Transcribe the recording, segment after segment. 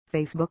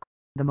Facebook,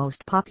 the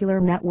most popular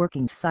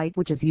networking site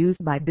which is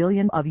used by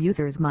billions of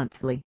users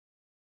monthly.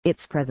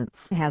 Its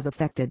presence has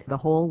affected the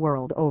whole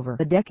world over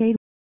a decade.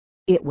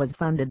 It was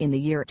founded in the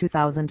year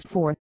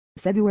 2004,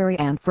 February,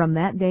 and from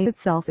that day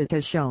itself it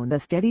has shown a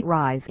steady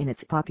rise in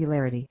its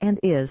popularity and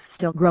is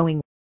still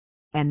growing.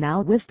 And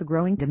now with the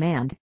growing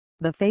demand,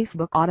 the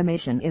Facebook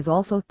automation is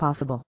also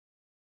possible.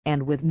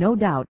 And with no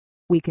doubt,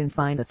 we can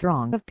find a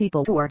throng of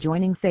people who are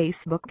joining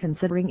Facebook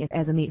considering it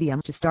as a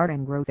medium to start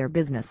and grow their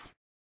business.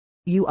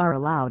 You are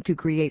allowed to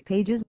create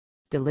pages,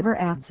 deliver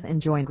ads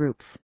and join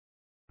groups.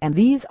 And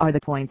these are the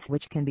points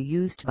which can be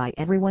used by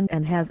everyone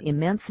and has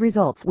immense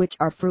results which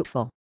are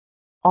fruitful.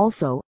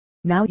 Also,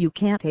 now you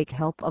can take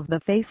help of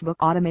the Facebook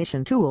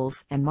automation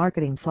tools and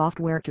marketing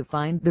software to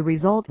find the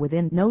result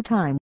within no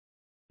time.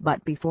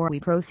 But before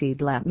we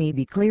proceed, let me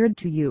be cleared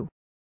to you.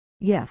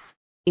 Yes,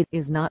 it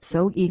is not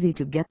so easy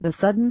to get the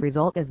sudden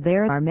result, as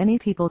there are many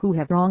people who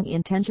have wrong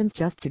intentions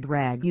just to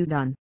drag you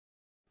down.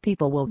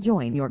 People will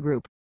join your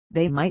group.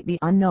 They might be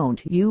unknown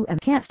to you and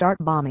can't start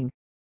bombing.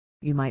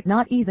 You might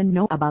not even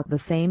know about the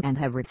same and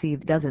have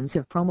received dozens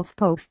of promo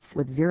posts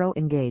with zero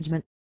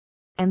engagement.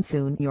 And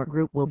soon your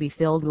group will be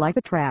filled like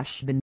a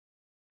trash bin.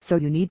 So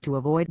you need to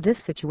avoid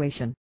this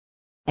situation.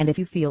 And if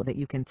you feel that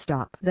you can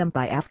stop them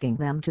by asking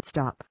them to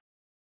stop,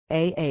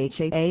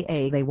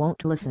 they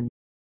won't listen.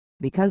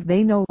 Because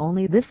they know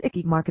only this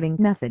icky marketing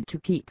method to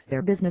keep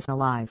their business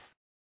alive.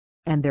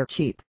 And their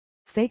cheap,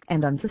 fake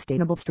and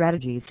unsustainable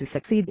strategies to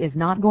succeed is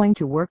not going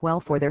to work well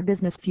for their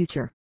business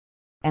future.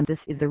 And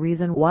this is the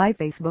reason why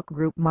Facebook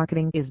group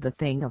marketing is the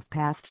thing of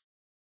past.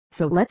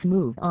 So let's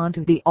move on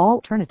to the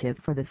alternative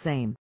for the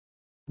same.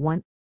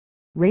 1.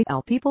 Rate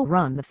how people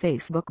run the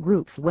Facebook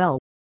groups well.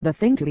 The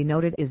thing to be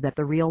noted is that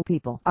the real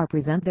people are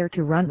present there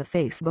to run the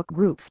Facebook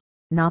groups,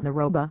 not the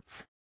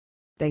robots.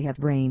 They have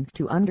brains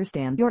to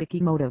understand your icky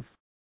motive.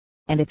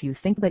 And if you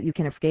think that you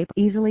can escape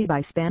easily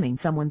by spamming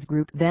someone's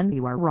group, then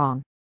you are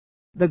wrong.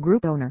 The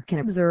group owner can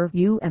observe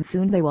you and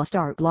soon they will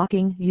start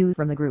blocking you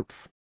from the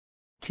groups.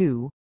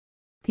 2.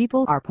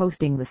 People are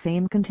posting the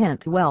same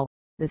content. Well,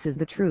 this is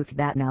the truth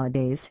that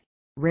nowadays,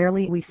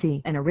 rarely we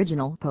see an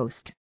original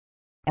post.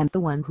 And the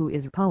one who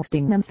is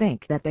posting them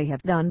think that they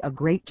have done a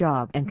great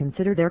job and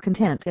consider their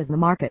content as the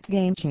market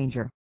game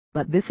changer.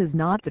 But this is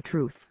not the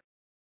truth.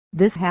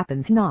 This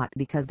happens not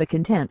because the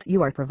content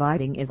you are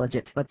providing is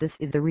legit, but this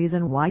is the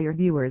reason why your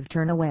viewers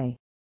turn away.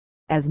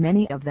 As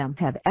many of them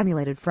have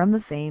emulated from the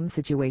same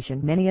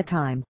situation many a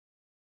time.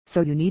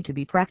 So you need to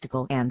be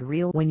practical and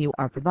real when you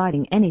are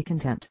providing any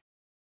content.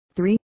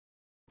 3.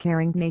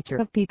 Caring nature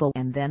of people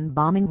and then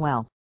bombing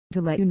well.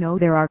 To let you know,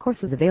 there are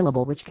courses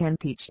available which can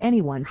teach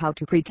anyone how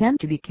to pretend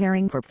to be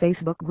caring for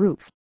Facebook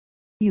groups.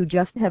 You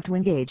just have to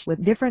engage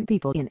with different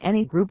people in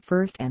any group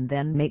first and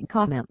then make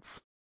comments,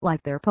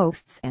 like their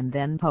posts and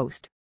then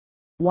post.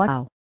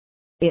 Wow!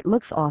 It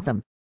looks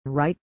awesome,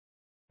 right?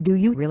 Do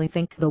you really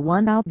think the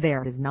one out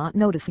there is not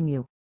noticing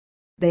you?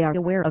 They are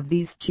aware of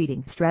these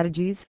cheating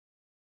strategies.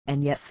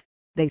 And yes,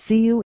 they see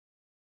you.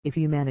 If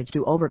you manage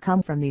to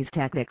overcome from these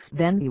tactics,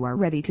 then you are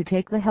ready to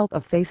take the help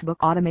of Facebook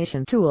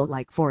automation tool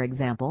like for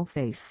example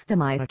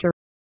FaceTime.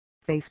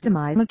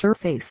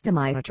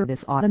 FaceTime.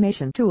 This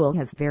automation tool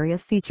has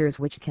various features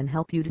which can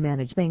help you to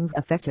manage things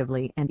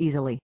effectively and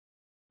easily.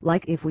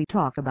 Like if we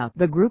talk about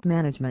the group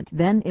management,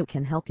 then it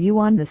can help you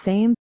on the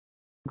same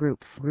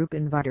groups. Group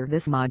Inviter.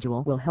 This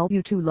module will help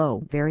you to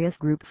load various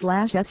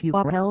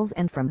group/URLs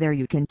and from there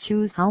you can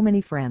choose how many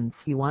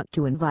friends you want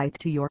to invite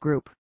to your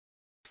group.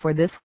 For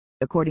this,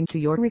 according to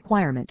your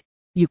requirement,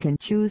 you can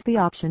choose the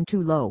option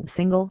to load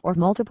single or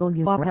multiple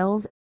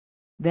URLs.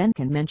 Then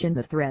can mention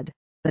the thread,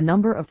 the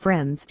number of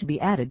friends to be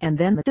added and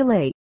then the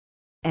delay.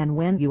 And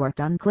when you are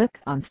done, click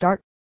on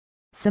Start.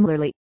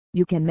 Similarly,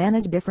 you can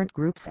manage different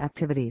groups'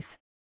 activities.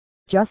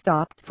 Just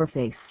opt for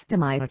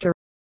FaceTime.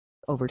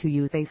 Over to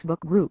you. Facebook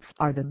groups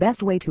are the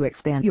best way to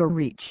expand your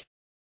reach.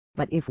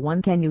 But if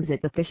one can use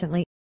it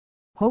efficiently.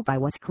 Hope I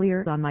was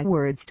clear on my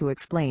words to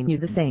explain you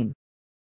the same.